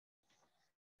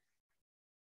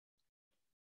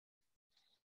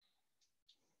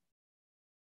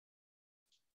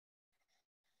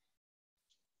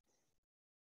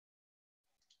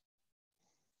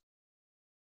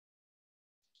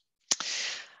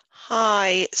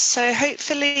Hi, so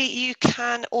hopefully you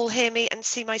can all hear me and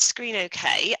see my screen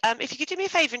okay. If you could do me a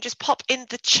favour and just pop in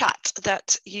the chat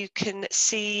that you can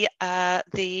see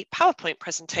the PowerPoint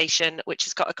presentation, which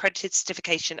has got Accredited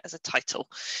Certification as a title.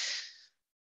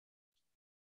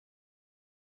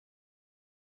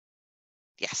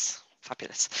 Yes.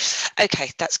 Fabulous. Okay,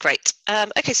 that's great.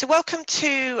 Okay, so welcome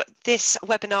to this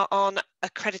webinar on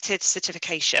accredited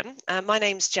certification. My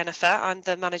name's Jennifer. I'm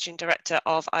the Managing Director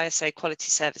of ISO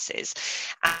Quality Services.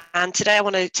 And today I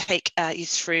want to take you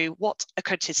through what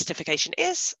accredited certification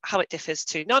is, how it differs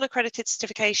to non-accredited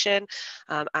certification,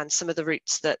 and some of the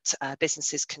routes that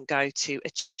businesses can go to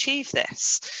achieve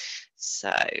this.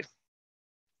 So,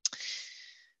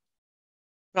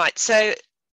 right, so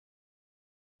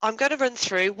I'm going to run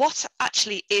through what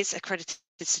actually is accredited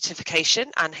certification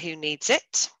and who needs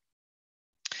it.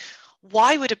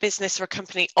 Why would a business or a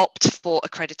company opt for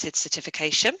accredited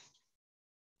certification?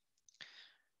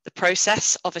 The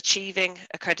process of achieving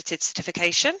accredited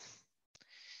certification.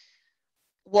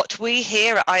 What we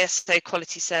here at ISO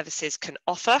Quality Services can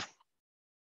offer.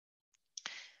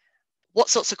 What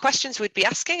sorts of questions we'd be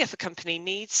asking if a company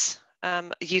needs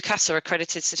UKAS or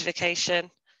accredited certification.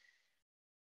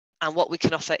 And what we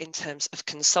can offer in terms of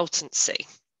consultancy.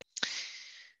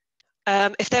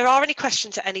 If there are any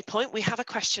questions at any point, we have a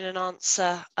question and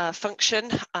answer function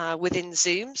within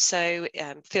Zoom, so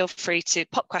feel free to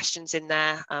pop questions in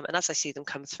there, and as I see them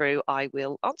come through, I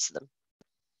will answer them.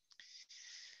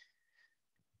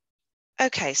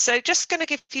 Okay, so just going to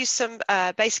give you some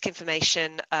basic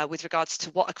information with regards to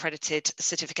what accredited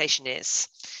certification is.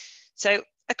 So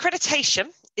accreditation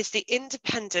is the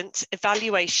independent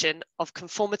evaluation of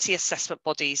conformity assessment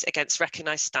bodies against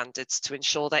recognised standards to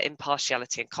ensure their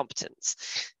impartiality and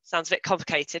competence. Sounds a bit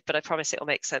complicated, but I promise it will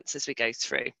make sense as we go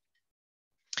through.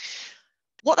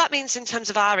 What that means in terms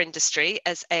of our industry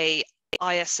as a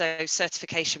ISO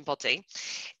certification body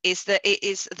is that it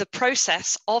is the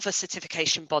process of a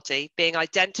certification body being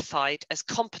identified as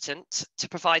competent to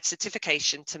provide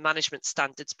certification to management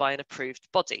standards by an approved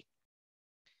body.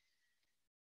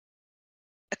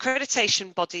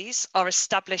 Accreditation bodies are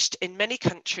established in many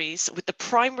countries with the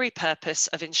primary purpose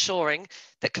of ensuring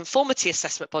that conformity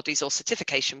assessment bodies or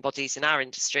certification bodies in our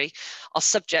industry are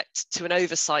subject to an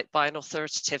oversight by an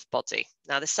authoritative body.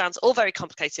 Now, this sounds all very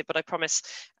complicated, but I promise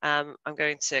I'm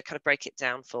going to kind of break it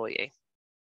down for you.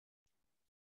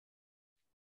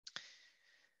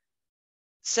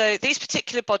 So these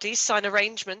particular bodies sign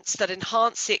arrangements that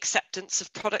enhance the acceptance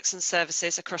of products and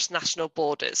services across national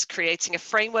borders, creating a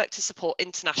framework to support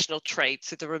international trade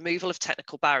through the removal of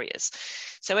technical barriers.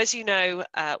 So as you know,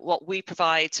 what we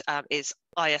provide is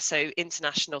ISO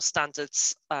International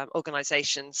Standards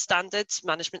Organization standards,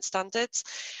 management standards,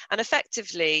 and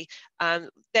effectively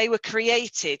they were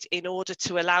created in order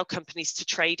to allow companies to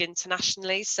trade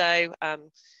internationally. So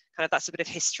kind of that's a bit of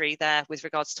history there with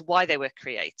regards to why they were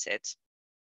created.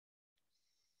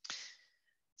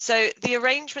 So the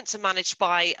arrangements are managed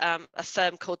by a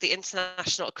firm called the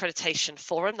International Accreditation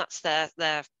Forum. That's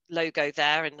their logo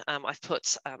there, and I've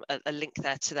put a link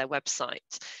there to their website.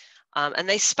 And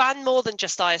they span more than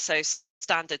just ISO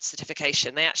standard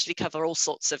certification. They actually cover all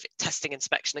sorts of testing,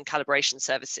 inspection and calibration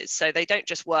services. So they don't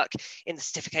just work in the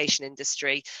certification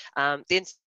industry. The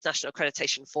International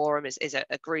Accreditation Forum is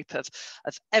a group of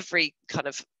every kind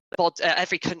of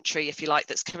every country, if you like,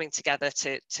 that's coming together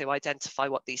to identify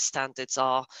what these standards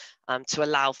are to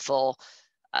allow for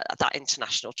that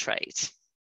international trade.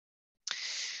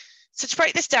 So to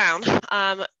break this down,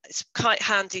 it's quite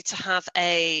handy to have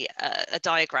a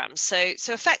diagram. So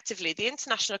effectively, the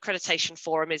International Accreditation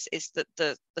Forum is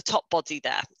the top body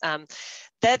there.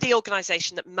 They're the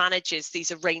organisation that manages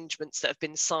these arrangements that have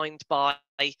been signed by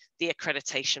the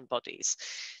accreditation bodies.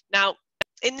 Now,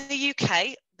 in the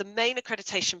UK, the main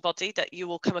accreditation body that you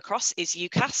will come across is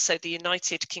UKAS, so the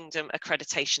United Kingdom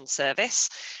Accreditation Service,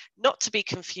 not to be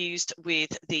confused with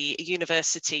the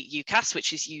University UKAS,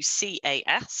 which is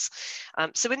UCAS.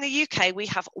 So in the UK, we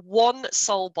have one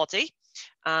sole body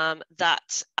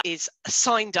that is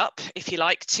signed up, if you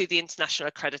like, to the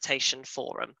International Accreditation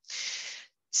Forum.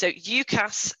 So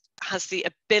UKAS has the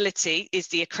ability, is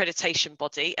the accreditation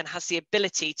body, and has the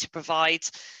ability to provide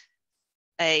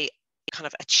a kind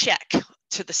of a check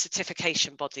to the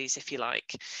certification bodies, if you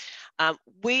like.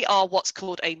 We are what's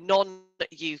called a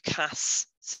non-UKAS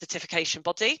certification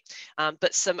body,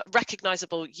 but some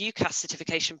recognisable UKAS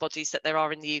certification bodies that there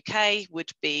are in the UK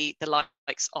would be the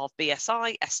likes of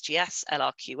BSI, SGS,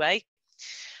 LRQA.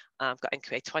 I've got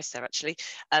NQA twice there actually,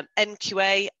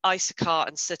 NQA, ISACAR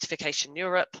and Certification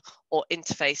Europe, or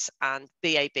Interface and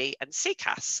BAB and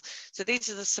CKAS. So these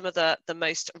are some of the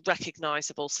most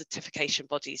recognisable certification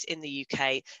bodies in the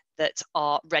UK that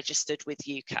are registered with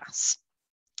UKAS.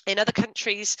 In other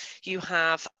countries, you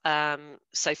have,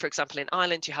 so for example, in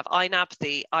Ireland, you have INAB,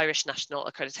 the Irish National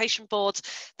Accreditation Board.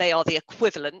 They are the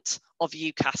equivalent of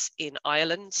UKAS in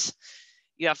Ireland.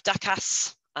 You have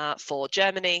DACAS for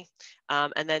Germany,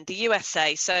 and then the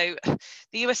USA. So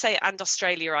the USA and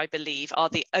Australia, I believe, are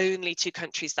the only two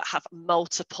countries that have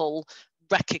multiple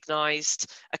recognised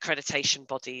accreditation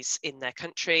bodies in their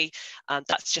country.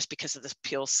 That's just because of the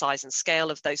pure size and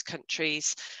scale of those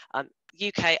countries.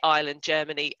 UK, Ireland,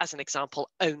 Germany, as an example,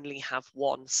 only have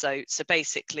one. So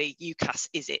basically, UKAS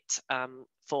is it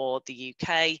for the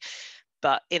UK.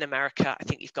 But in America, I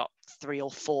think you've got 3 or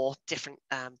 4 different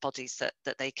bodies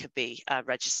that they could be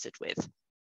registered with.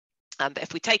 But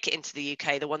if we take it into the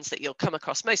UK, the ones that you'll come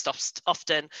across most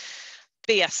often,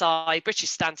 BSI, British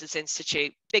Standards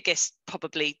Institute, biggest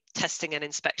probably testing and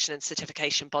inspection and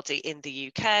certification body in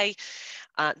the UK.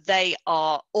 They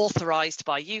are authorised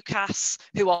by UKAS,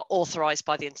 who are authorised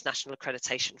by the International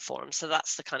Accreditation Forum. So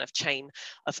that's the kind of chain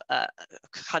of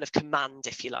kind of command,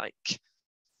 if you like.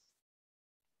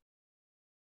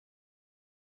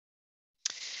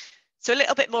 So a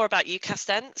little bit more about UKAS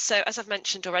then. So as I've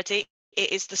mentioned already,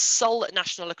 it is the sole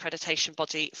national accreditation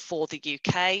body for the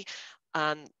UK.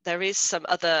 There is some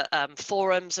other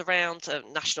forums around,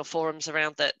 national forums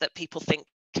around that people think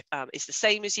is the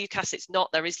same as UKAS. It's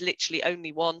not. There is literally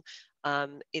only one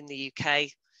in the UK.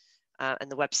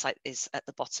 And the website is at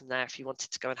the bottom there if you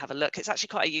wanted to go and have a look. It's actually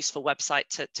quite a useful website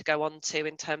to go on to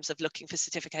in terms of looking for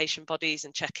certification bodies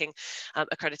and checking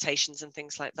accreditations and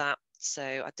things like that. So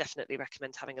I definitely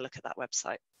recommend having a look at that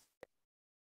website.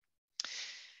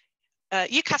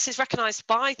 UKAS is recognised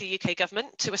by the UK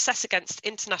government to assess against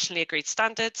internationally agreed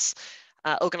standards,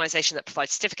 organisation that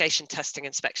provides certification, testing,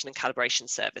 inspection and calibration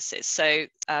services. So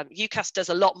UKAS does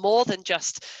a lot more than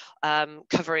just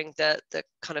covering the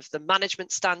kind of the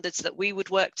management standards that we would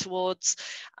work towards,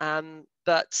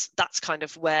 but that's kind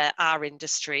of where our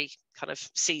industry kind of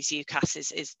sees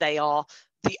UKAS is they are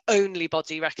the only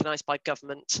body recognised by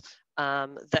government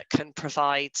that can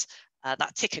provide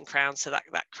that tick and crown, so that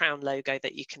crown logo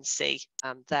that you can see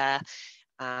there.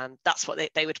 That's what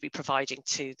they would be providing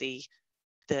to the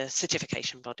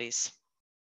certification bodies.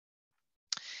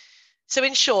 So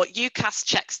in short, UKAS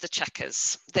checks the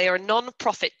checkers. They are a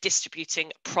non-profit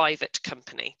distributing private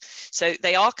company. So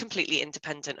they are completely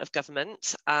independent of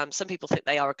government. Some people think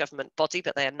they are a government body,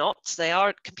 but they are not. They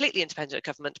are completely independent of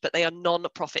government, but they are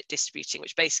non-profit distributing,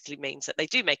 which basically means that they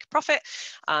do make a profit.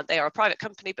 They are a private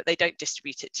company, but they don't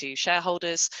distribute it to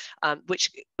shareholders, which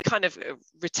kind of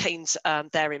retains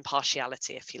their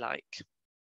impartiality, if you like.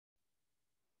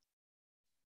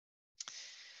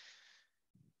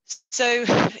 So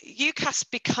UKAS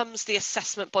becomes the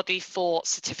assessment body for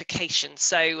certification.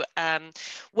 So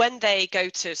when they go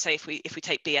to, say, if we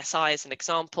take BSI as an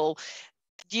example,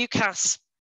 UKAS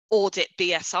audit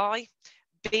BSI,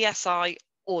 BSI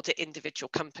audit individual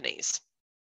companies.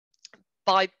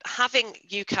 By having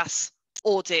UKAS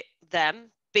audit them,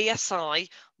 BSI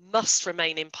must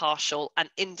remain impartial and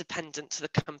independent to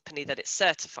the company that it's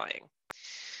certifying.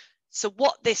 So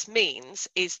what this means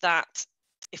is that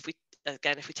if we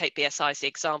take BSI as the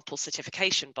example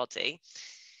certification body,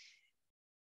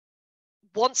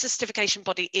 once a certification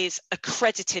body is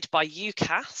accredited by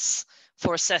UKAS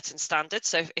for a certain standard,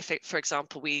 so if for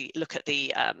example, we look at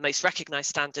the most recognised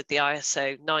standard, the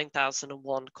ISO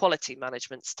 9001 quality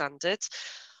management standard,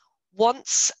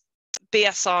 once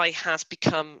BSI has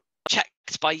become checked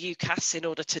by UKAS in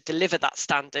order to deliver that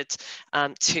standard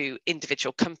to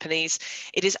individual companies,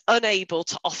 it is unable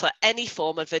to offer any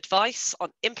form of advice on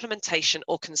implementation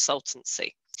or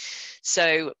consultancy.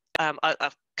 So I'll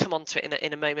come on to it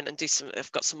in a moment and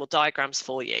I've got some more diagrams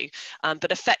for you.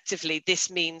 But effectively, this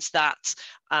means that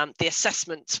the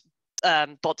assessment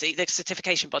body, the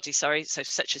certification body, sorry, so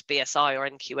such as BSI or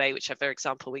NQA, whichever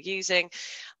example we're using,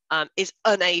 is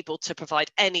unable to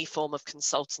provide any form of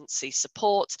consultancy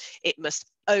support. It must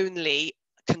only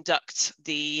conduct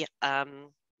the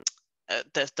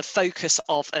focus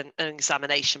of an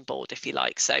examination board, if you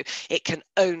like. So it can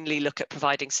only look at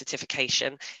providing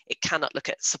certification. It cannot look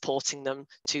at supporting them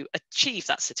to achieve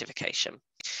that certification.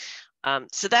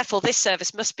 So therefore, this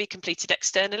service must be completed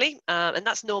externally, and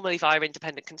that's normally via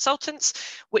independent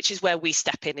consultants, which is where we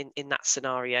step in that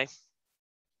scenario.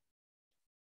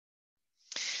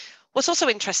 What's also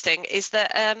interesting is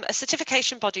that a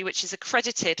certification body which is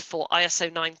accredited for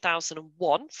ISO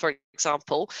 9001, for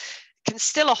example, can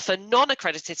still offer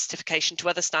non-accredited certification to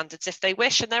other standards if they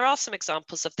wish, and there are some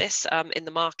examples of this in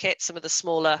the market. Some of the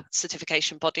smaller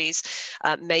certification bodies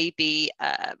may be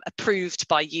approved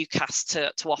by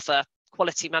UKAS to offer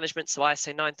quality management, so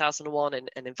ISO 9001, and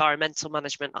environmental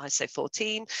management, ISO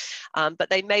 14, but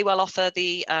they may well offer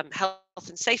the health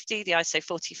and safety, the ISO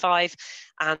 45,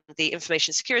 and the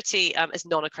information security as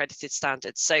non-accredited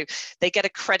standards. So they get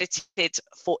accredited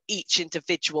for each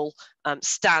individual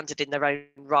standard in their own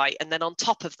right, and then on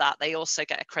top of that, they also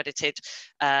get accredited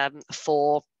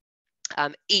for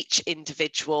each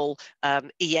individual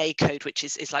EA code, which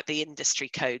is like the industry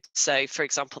code. So, for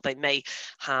example, they may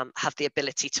have the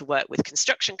ability to work with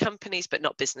construction companies, but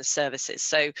not business services.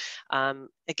 So,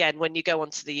 again, when you go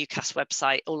onto the UKAS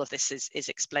website, all of this is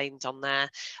explained on there,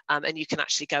 and you can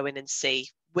actually go in and see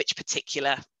which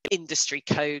particular industry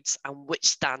codes and which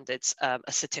standards a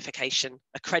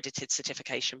accredited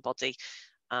certification body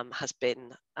has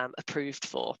been approved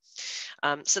for.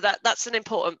 So that's an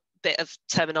important bit of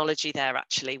terminology there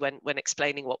actually when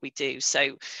explaining what we do.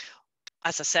 So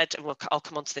as I said, and I'll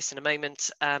come on to this in a moment,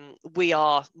 we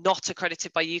are not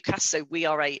accredited by UKAS, so we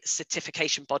are a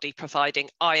certification body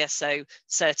providing ISO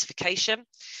certification.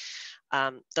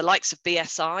 The likes of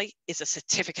BSI is a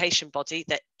certification body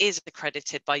that is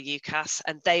accredited by UKAS,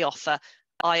 and they offer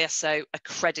ISO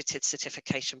accredited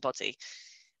certification body.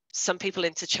 Some people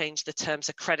interchange the terms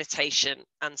accreditation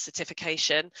and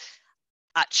certification.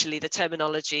 Actually, the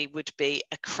terminology would be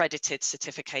accredited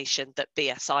certification that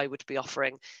BSI would be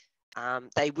offering.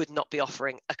 They would not be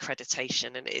offering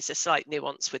accreditation, and it's a slight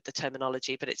nuance with the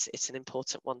terminology, but it's an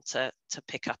important one to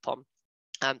pick up on.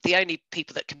 The only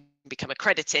people that can become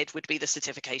accredited would be the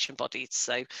certification bodies.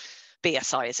 So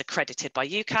BSI is accredited by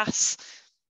UKAS.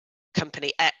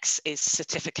 Company X is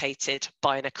certificated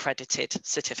by an accredited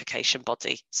certification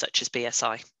body, such as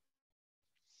BSI.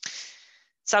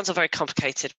 Sounds all very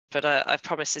complicated, but I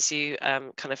promise as you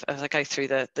as I go through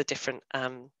the different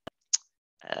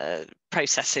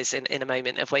processes in a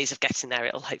moment of ways of getting there,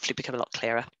 it'll hopefully become a lot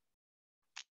clearer.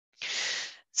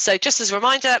 So just as a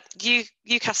reminder,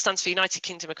 UKAS stands for United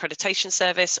Kingdom Accreditation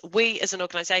Service. We as an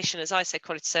organisation, as ISO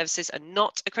Quality Services, are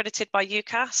not accredited by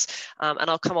UKAS, and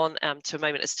I'll come on to a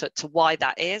moment as to why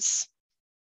that is.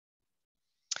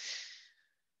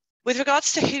 With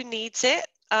regards to who needs it,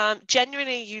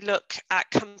 generally you look at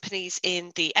companies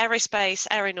in the aerospace,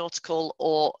 aeronautical,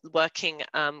 or working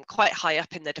quite high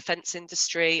up in the defence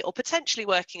industry, or potentially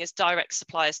working as direct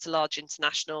suppliers to large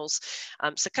internationals.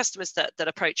 So customers that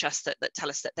approach us that tell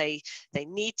us that they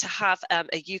need to have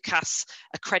a UKAS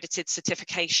accredited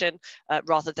certification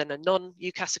rather than a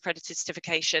non-UKAS accredited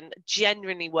certification,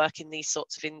 generally work in these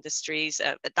sorts of industries.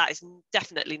 That is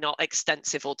definitely not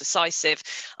extensive or decisive.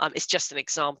 It's just an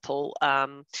example.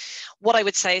 What I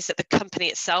would say is that the company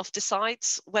itself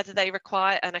decides whether they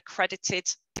require an accredited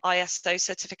ISO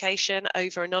certification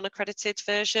over a non-accredited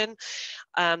version,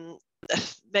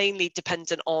 mainly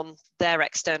dependent on their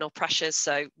external pressures,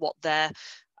 so what their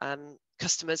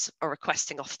customers are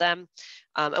requesting of them,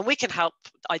 and we can help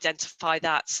identify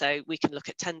that. So we can look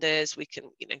at tenders, we can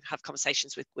have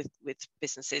conversations with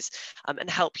businesses and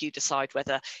help you decide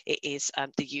whether it is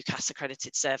the UKAS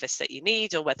accredited service that you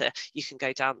need, or whether you can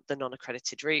go down the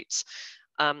non-accredited route.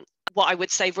 What I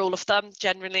would say, rule of thumb,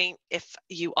 generally, if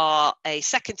you are a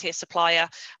second tier supplier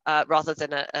rather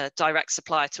than a direct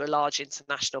supplier to a large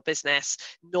international business,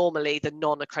 normally the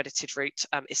non-accredited route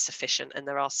is sufficient, and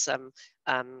there are some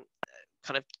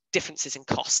kind of differences in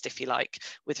cost, if you like,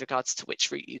 with regards to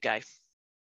which route you go.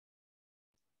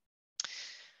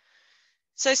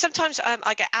 So sometimes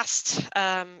I get asked,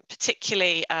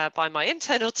 particularly by my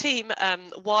internal team,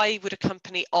 why would a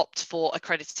company opt for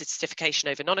accredited certification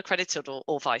over non-accredited,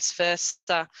 or vice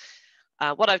versa?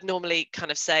 What I'd normally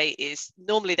kind of say is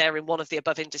normally they're in one of the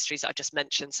above industries that I just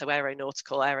mentioned, so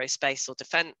aeronautical, aerospace, or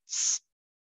defence.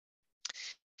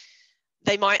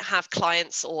 They might have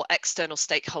clients or external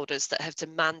stakeholders that have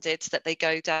demanded that they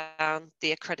go down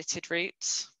the accredited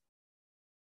route.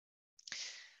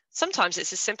 Sometimes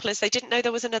it's as simple as they didn't know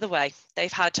there was another way. They've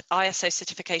had ISO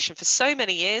certification for so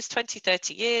many years, 20,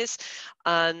 30 years.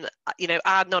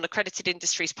 Our non-accredited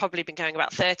industry has probably been going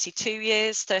about 32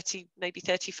 years, 30, maybe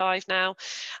 35 now.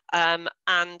 And,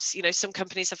 some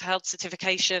companies have held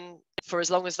certification for as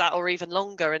long as that, or even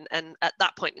longer. And at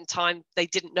that point in time, they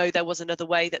didn't know there was another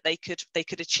way that they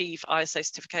could achieve ISO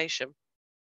certification.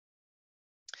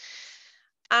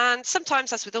 And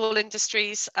sometimes, as with all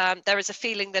industries, there is a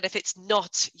feeling that if it's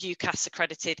not UKAS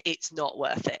accredited, it's not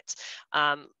worth it.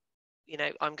 I'm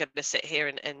going to sit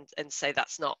here and say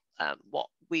that's not what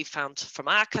we found from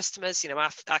our customers,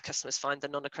 our customers find the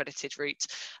non-accredited route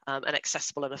an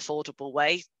accessible and affordable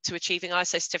way to achieving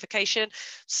ISO certification.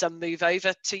 Some move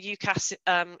over to UKAS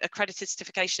accredited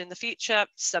certification in the future,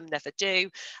 some never do.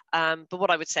 But what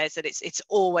I would say is that it's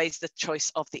always the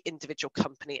choice of the individual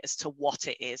company as to what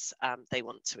it is they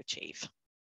want to achieve.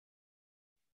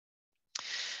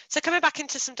 So coming back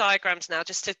into some diagrams now,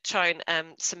 just to try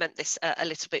and cement this a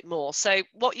little bit more. So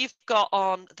what you've got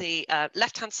on the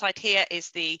left-hand side here is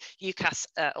the UKAS,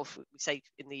 or we say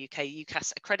in the UK,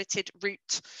 UKAS accredited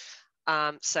route.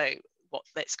 So what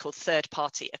that's called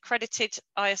third-party accredited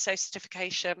ISO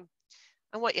certification.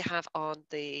 And what you have on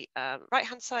the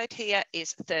right-hand side here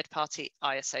is third-party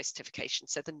ISO certification,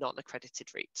 so the non-accredited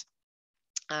route.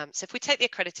 So if we take the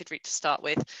accredited route to start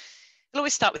with, we'll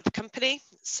always start with the company.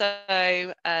 So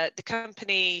the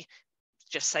company,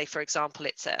 just say, for example,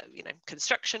 it's a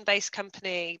construction-based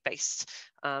company based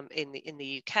in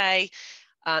the UK.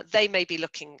 They may be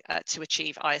looking to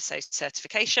achieve ISO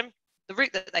certification. The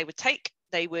route that they would take,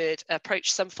 they would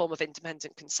approach some form of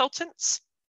independent consultants,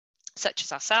 such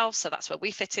as ourselves. So that's where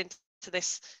we fit into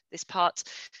this part.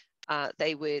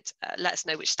 They would let us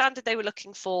know which standard they were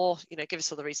looking for, give us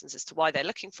all the reasons as to why they're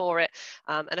looking for it.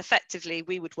 And effectively,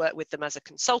 we would work with them as a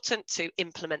consultant to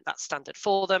implement that standard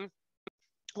for them.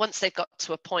 Once they've got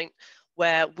to a point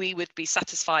where we would be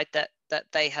satisfied that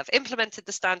they have implemented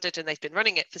the standard and they've been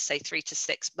running it for, say, 3 to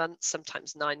 6 months,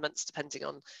 sometimes 9 months, depending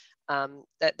on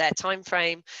their time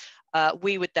frame,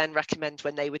 we would then recommend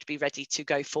when they would be ready to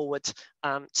go forward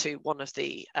to one of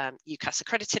the UKAS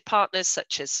accredited partners,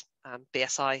 such as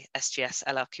BSI, SGS,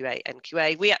 LLQA,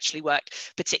 NQA. We actually work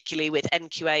particularly with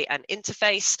NQA and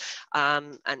Interface,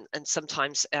 and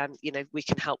sometimes we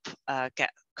can help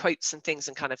get quotes and things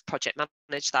and kind of project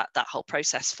manage that whole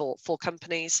process for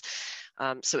companies.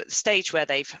 So at the stage where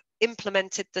they've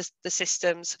implemented the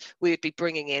systems, we would be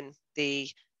bringing in the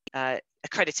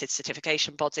accredited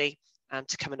certification body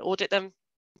to come and audit them.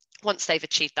 Once they've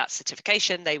achieved that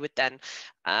certification, they would then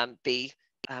be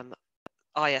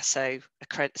ISO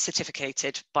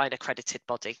certificated by an accredited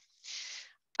body.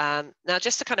 Now,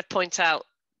 just to kind of point out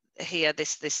here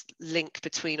this link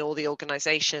between all the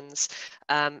organisations,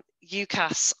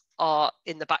 UKAS are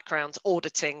in the background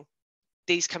auditing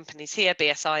these companies here,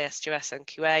 BSI, SGS,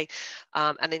 NQA,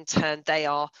 and in turn they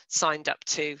are signed up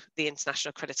to the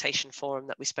International Accreditation Forum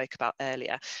that we spoke about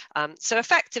earlier. So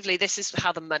effectively, this is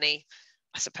how the money,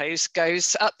 I suppose,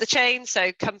 goes up the chain.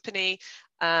 So company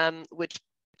would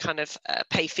kind of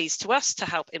pay fees to us to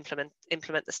help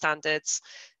implement the standards.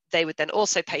 They would then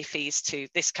also pay fees to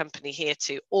this company here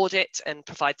to audit and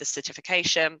provide the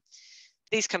certification.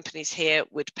 These companies here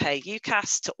would pay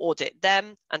UKAS to audit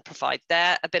them and provide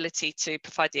their ability to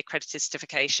provide the accredited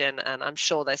certification. And I'm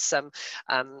sure there's some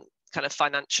kind of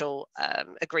financial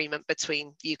agreement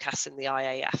between UKAS and the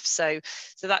IAF. So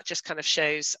that just kind of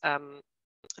shows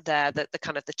there the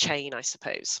kind of the chain, I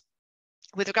suppose.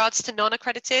 With regards to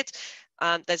non-accredited,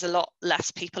 there's a lot less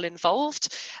people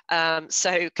involved.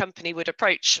 So company would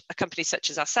approach a company such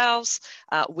as ourselves.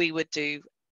 We would do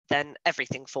then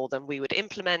everything for them. We would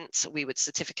implement, we would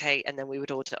certificate, and then we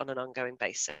would audit on an ongoing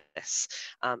basis.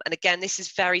 And again, this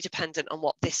is very dependent on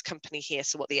what this company here,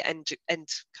 so what the end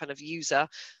kind of user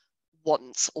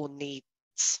wants or needs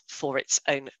for its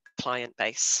own client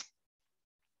base.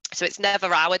 So it's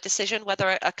never our decision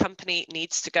whether a company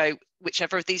needs to go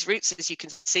whichever of these routes. As you can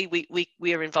see,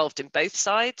 we are involved in both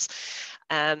sides.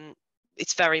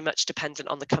 It's very much dependent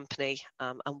on the company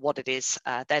and what it is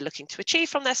they're looking to achieve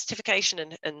from their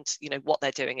certification and what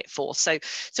they're doing it for. So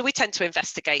we tend to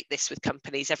investigate this with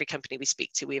companies. Every company we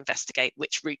speak to, we investigate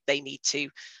which route they need to.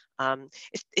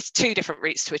 It's 2 different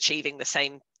routes to achieving the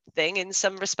same thing in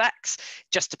some respects.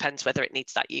 Just depends whether it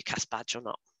needs that UKAS badge or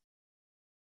not.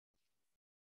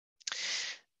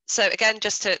 So again,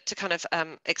 just to kind of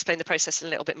explain the process a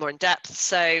little bit more in depth.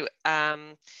 So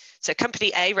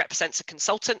company A represents a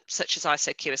consultant such as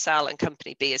ISO QSL, and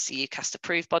company B is the UKAS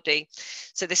approved body.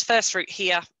 So this first route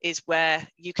here is where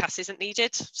UKAS isn't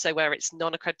needed, so where it's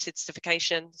non-accredited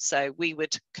certification. So we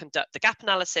would conduct the gap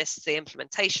analysis, the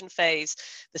implementation phase,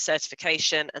 the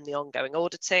certification, and the ongoing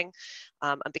auditing.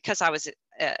 And because ours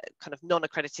kind of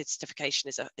non-accredited certification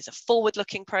is a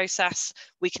forward-looking process,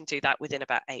 we can do that within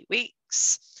about 8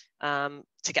 weeks.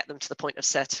 To get them to the point of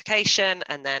certification,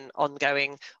 and then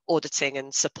ongoing auditing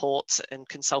and support and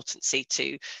consultancy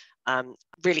to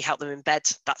really help them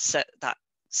embed that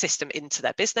system into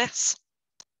their business.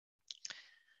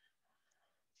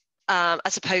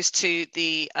 as opposed to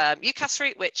the UKAS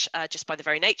route, which just by the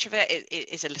very nature of it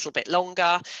is a little bit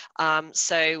longer.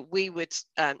 So we would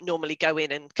normally go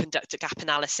in and conduct a gap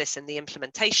analysis in the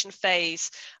implementation phase,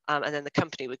 and then the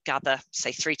company would gather,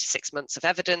 say, 3 to 6 months of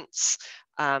evidence.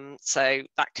 So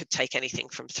that could take anything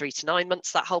from 3 to 9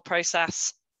 months, that whole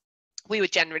process. We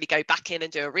would generally go back in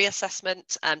and do a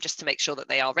reassessment just to make sure that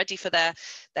they are ready for their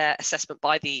assessment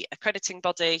by the accrediting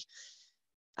body.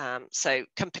 So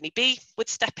company B would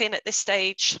step in at this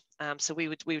stage. So we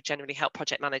would generally help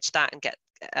project manage that and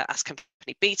ask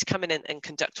company B to come in and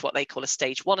conduct what they call a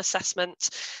stage 1 assessment.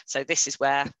 So this is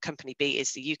where company B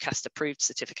is the UKAS approved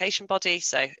certification body.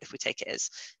 So if we take it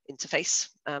as Interface,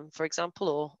 for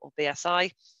example, or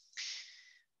BSI.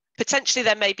 Potentially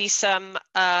there may be some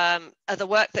other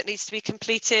work that needs to be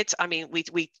completed. I mean,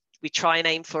 we try and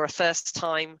aim for a first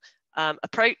time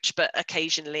approach, but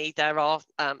occasionally there are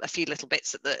a few little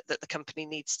bits that the company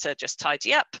needs to just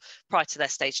tidy up prior to their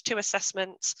stage 2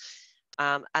 assessment.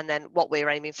 And then what we're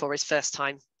aiming for is first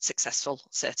time successful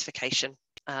certification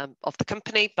of the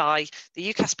company by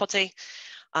the UKAS body.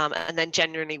 And then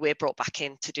generally we're brought back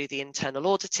in to do the internal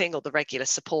auditing or the regular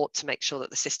support to make sure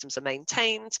that the systems are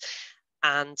maintained.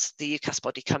 And the UKAS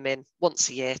body come in once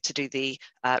a year to do the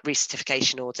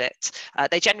recertification audit.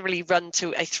 They generally run to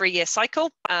a 3-year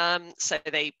cycle. So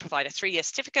they provide a 3-year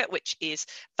certificate, which is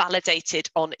validated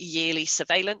on yearly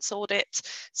surveillance audit.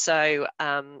 So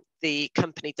the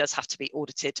company does have to be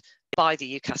audited by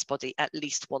the UKAS body at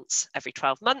least once every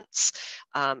 12 months.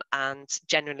 And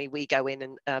generally we go in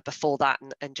and before that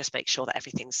and just make sure that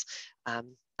everything's, that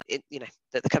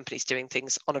the company's doing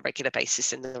things on a regular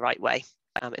basis in the right way.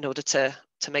 In order to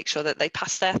make sure that they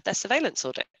pass their surveillance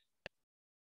audit.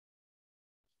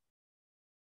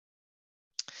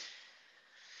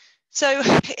 So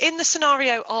in the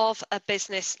scenario of a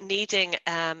business needing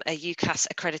a UKAS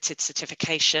accredited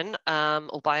certification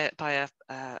or by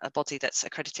a body that's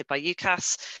accredited by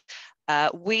UKAS,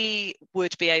 we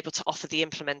would be able to offer the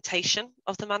implementation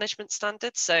of the management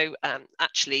standards. So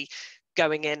actually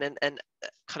going in and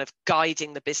kind of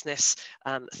guiding the business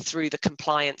through the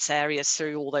compliance areas,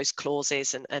 through all those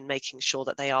clauses and making sure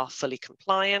that they are fully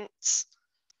compliant.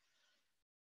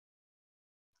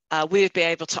 We would be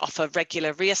able to offer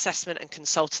regular reassessment and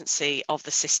consultancy of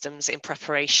the systems in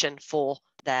preparation for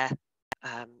their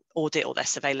audit or their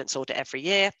surveillance audit every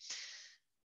year.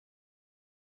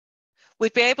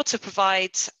 We'd be able to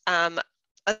provide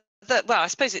well, I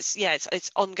suppose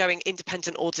it's ongoing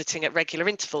independent auditing at regular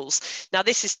intervals. Now,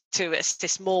 this is to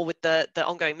assist more with the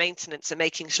ongoing maintenance and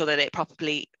making sure that it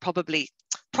properly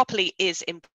is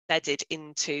embedded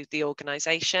into the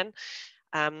organisation.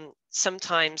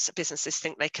 Sometimes businesses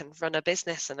think they can run a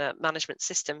business and a management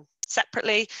system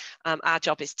separately. Our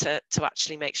job is to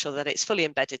actually make sure that it's fully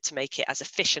embedded to make it as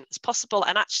efficient as possible,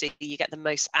 and actually you get the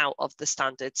most out of the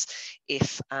standards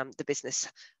if the business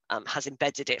has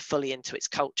embedded it fully into its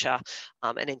culture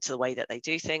and into the way that they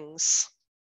do things.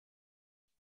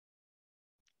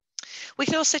 We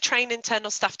can also train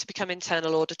internal staff to become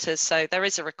internal auditors. So there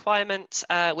is a requirement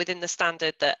within the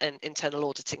standard that an internal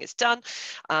auditing is done.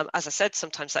 As I said,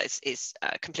 sometimes that is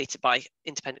completed by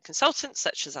independent consultants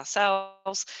such as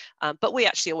ourselves, but we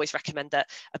actually always recommend that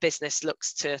a business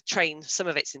looks to train some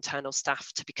of its internal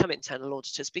staff to become internal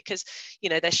auditors, because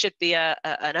there should be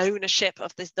an ownership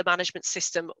of the management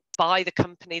system by the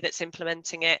company that's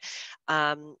implementing it.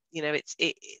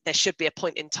 There should be a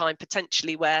point in time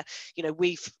potentially where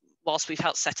whilst we've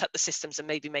helped set up the systems and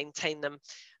maybe maintain them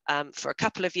for a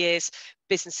couple of years,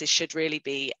 businesses should really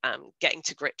be getting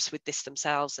to grips with this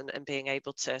themselves and being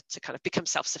able to kind of become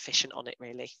self-sufficient on it,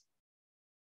 really.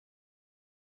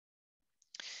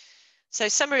 So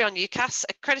summary on UKAS: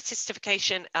 accredited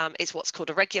certification is what's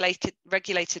called a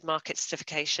regulated market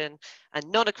certification,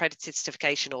 and non-accredited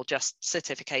certification or just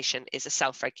certification is a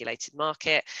self-regulated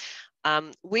market.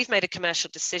 We've made a commercial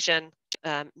decision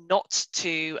not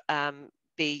to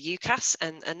be UKAS,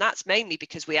 and that's mainly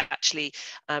because we actually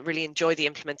really enjoy the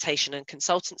implementation and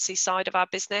consultancy side of our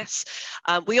business.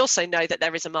 We also know that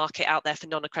there is a market out there for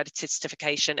non-accredited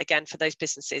certification, again for those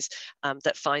businesses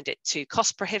that find it too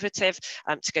cost prohibitive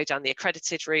to go down the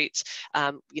accredited route.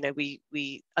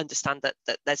 We understand that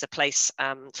there's a place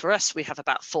for us. We have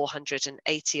about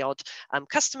 480 odd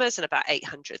customers and about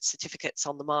 800 certificates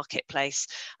on the marketplace.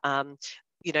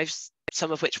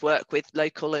 Some of which work with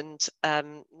local and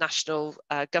national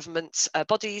government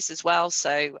bodies as well.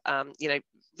 So,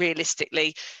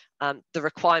 realistically, the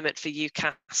requirement for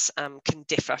UKAS can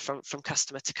differ from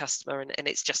customer to customer, and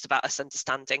it's just about us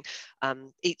understanding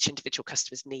each individual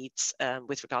customer's needs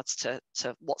with regards to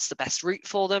what's the best route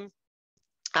for them.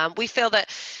 We feel that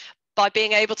By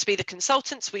being able to be the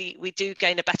consultants, we do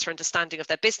gain a better understanding of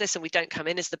their business, and we don't come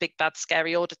in as the big bad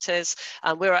scary auditors.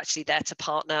 We're actually there to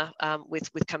partner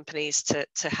with companies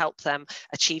to help them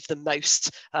achieve the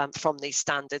most from these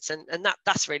standards, and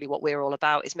that's really what we're all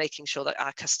about, is making sure that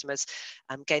our customers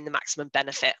gain the maximum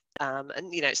benefit.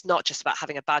 And you know, it's not just about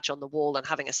having a badge on the wall and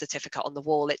having a certificate on the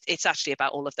wall. It's actually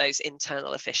about all of those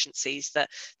internal efficiencies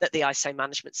that the ISO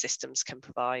management systems can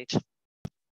provide.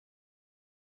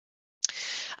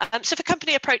 So if a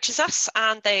company approaches us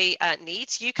and they need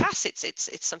UKAS,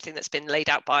 it's something that's been laid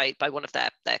out by one of their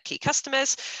key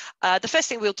customers. The first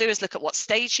thing we'll do is look at what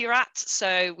stage you're at.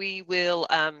 So we will,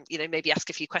 you know, maybe ask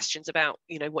a few questions about,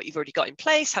 you know, what you've already got in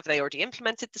place. Have they already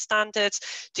implemented the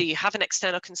standards? Do you have an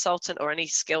external consultant or any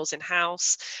skills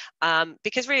in-house?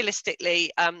 Because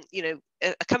realistically, you know,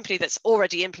 a company that's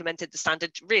already implemented the standard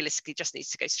realistically just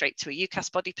needs to go straight to a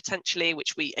UKAS body potentially,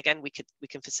 which we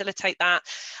can facilitate that.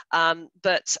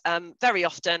 But very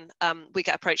often we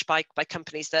get approached by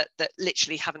companies that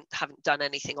literally haven't done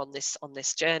anything on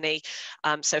this journey.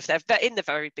 So if they're in the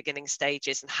very beginning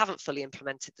stages and haven't fully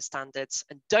implemented the standards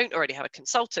and don't already have a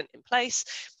consultant in place,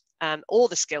 or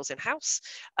the skills in-house,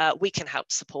 we can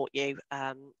help support you,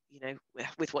 you know,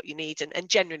 with what you need. And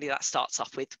generally that starts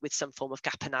off with some form of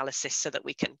gap analysis, so that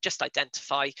we can just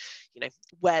identify, you know,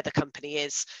 where the company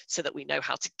is, so that we know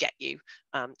how to get you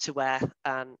to where,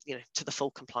 you know, to the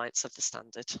full compliance of the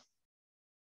standard.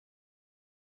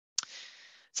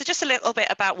 So just a little bit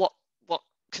about what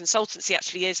consultancy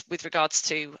actually is with regards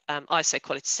to ISO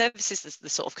quality services. The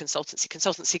sort of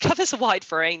consultancy covers a wide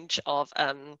range of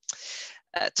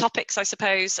topics, I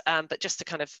suppose, but just to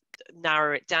kind of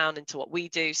narrow it down into what we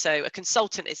do. So a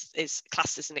consultant is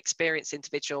classed as an experienced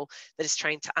individual that is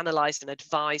trained to analyse and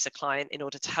advise a client in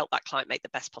order to help that client make the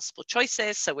best possible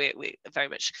choices. So we're very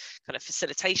much kind of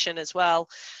facilitation as well.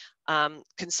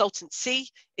 Consultancy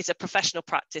is a professional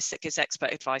practice that gives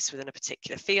expert advice within a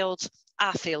particular field,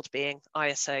 our field being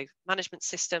ISO management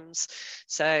systems.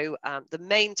 So the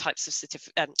main types of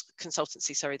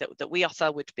consultancy that we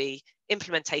offer would be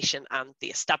implementation and the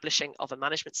establishing of a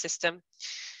management system,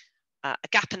 a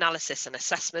gap analysis and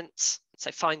assessment,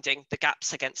 so finding the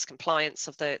gaps against compliance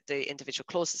of the individual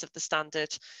clauses of the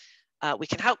standard. We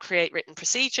can help create written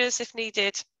procedures if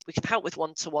needed. We can help with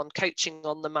one-to-one coaching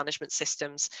on the management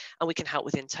systems, and we can help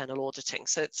with internal auditing.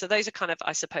 So those are kind of,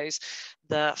 I suppose,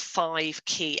 the 5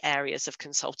 key areas of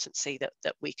consultancy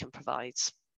that we can provide.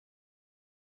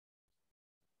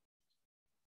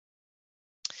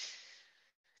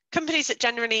 Companies that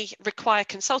generally require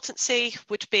consultancy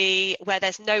would be where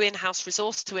there's no in-house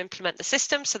resource to implement the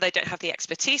system, so they don't have the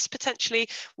expertise potentially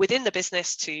within the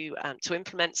business to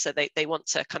implement, so they want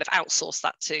to kind of outsource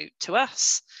that to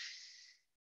us.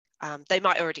 They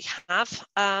might already have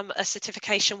a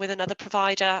certification with another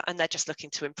provider and they're just looking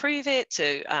to improve it,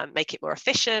 to make it more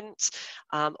efficient,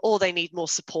 or they need more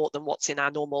support than what's in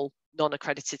our normal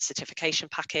non-accredited certification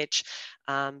package.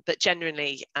 But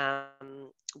generally,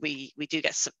 we do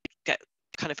get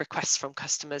kind of requests from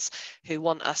customers who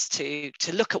want us to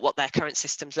look at what their current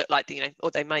systems look like, you know,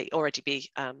 or they might already be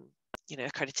you know,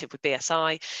 accredited with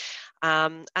BSI,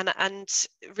 and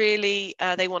really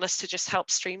they want us to just help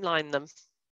streamline them.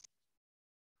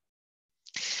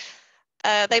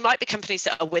 They might be companies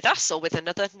that are with us or with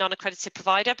another non-accredited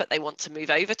provider, but they want to move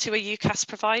over to a UKAS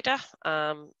provider,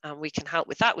 and we can help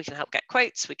with that. We can help get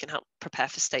quotes. We can help prepare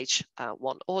for stage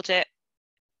 1 audit.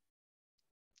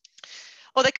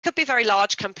 Or they could be very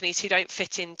large companies who don't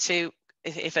fit into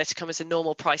inverted commas a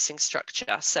normal pricing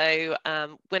structure. So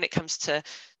when it comes to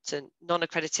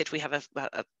non-accredited, we have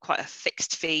quite a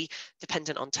fixed fee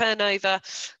dependent on turnover.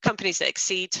 Companies that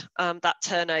exceed that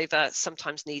turnover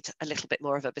sometimes need a little bit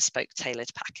more of a bespoke tailored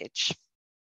package.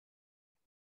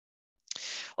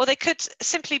 Or they could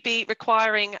simply be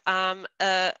requiring some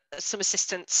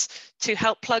assistance to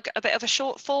help plug a bit of a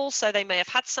shortfall. So they may have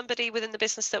had somebody within the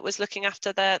business that was looking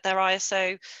after their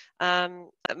ISO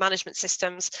management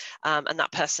systems, and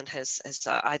that person has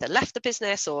either left the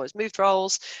business or has moved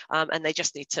roles, and they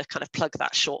just need to kind of plug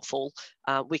that shortfall.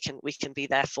 We can be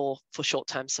there for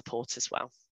short-term support as well.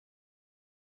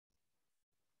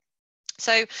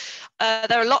 So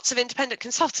there are lots of independent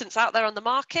consultants out there on the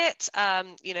market.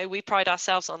 You know, we pride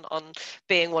ourselves on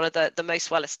being one of the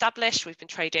most well established. We've been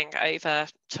trading over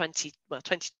 22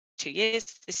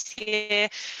 years this year.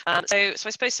 So I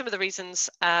suppose some of the reasons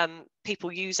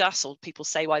people use us, or people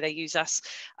say why they use us,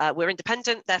 we're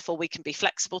independent, therefore we can be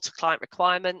flexible to client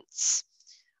requirements.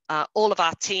 All of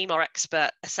our team are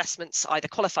expert assessments, either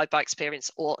qualified by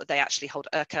experience or they actually hold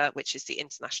IRCA, which is the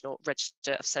International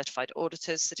Register of Certified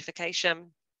Auditors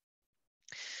certification.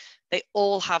 They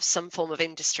all have some form of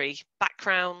industry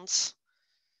background.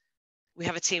 We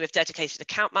have a team of dedicated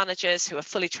account managers who are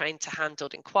fully trained to handle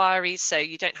inquiries. So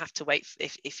you don't have to wait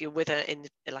if you're with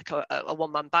a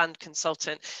one-man band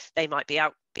consultant, they might be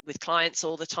out with clients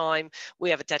all the time. We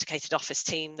have a dedicated office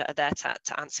team that are there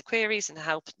to answer queries and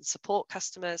help and support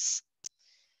customers.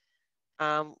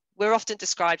 We're often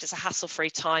described as a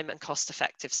hassle-free, time and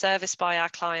cost-effective service by our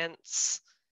clients.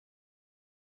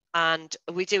 And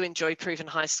we do enjoy proven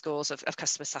high scores of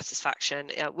customer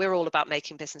satisfaction. We're all about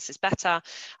making businesses better.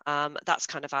 That's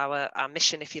kind of our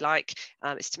mission, if you like,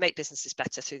 is to make businesses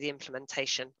better through the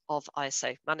implementation of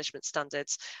ISO management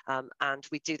standards. And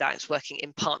we do that working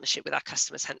in partnership with our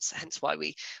customers, hence why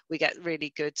we get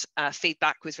really good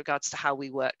feedback with regards to how we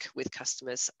work with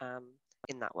customers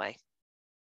in that way.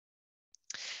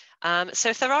 So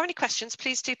if there are any questions,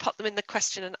 please do pop them in the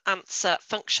question and answer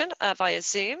function via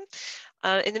Zoom.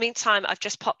 In the meantime, I've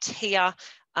just popped here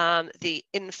the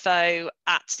info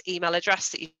at email address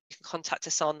that you can contact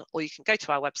us on, or you can go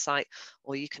to our website,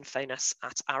 or you can phone us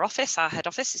at our office. Our head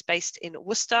office is based in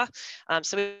Worcester,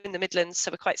 so we're in the Midlands,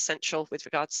 so we're quite central with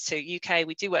regards to UK.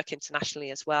 We do work internationally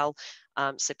as well,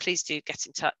 so please do get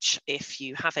in touch if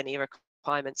you have any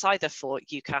requirements either for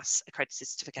UKAS accredited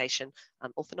certification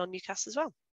or for non-UKAS as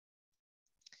well.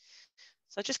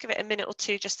 So I'll just give it a minute or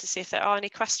two just to see if there are any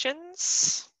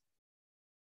questions.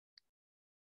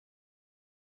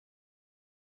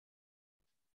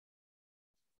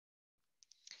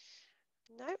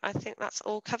 No, I think that's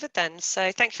all covered then.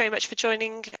 So thank you very much for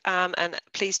joining, and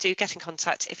please do get in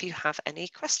contact if you have any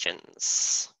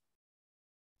questions.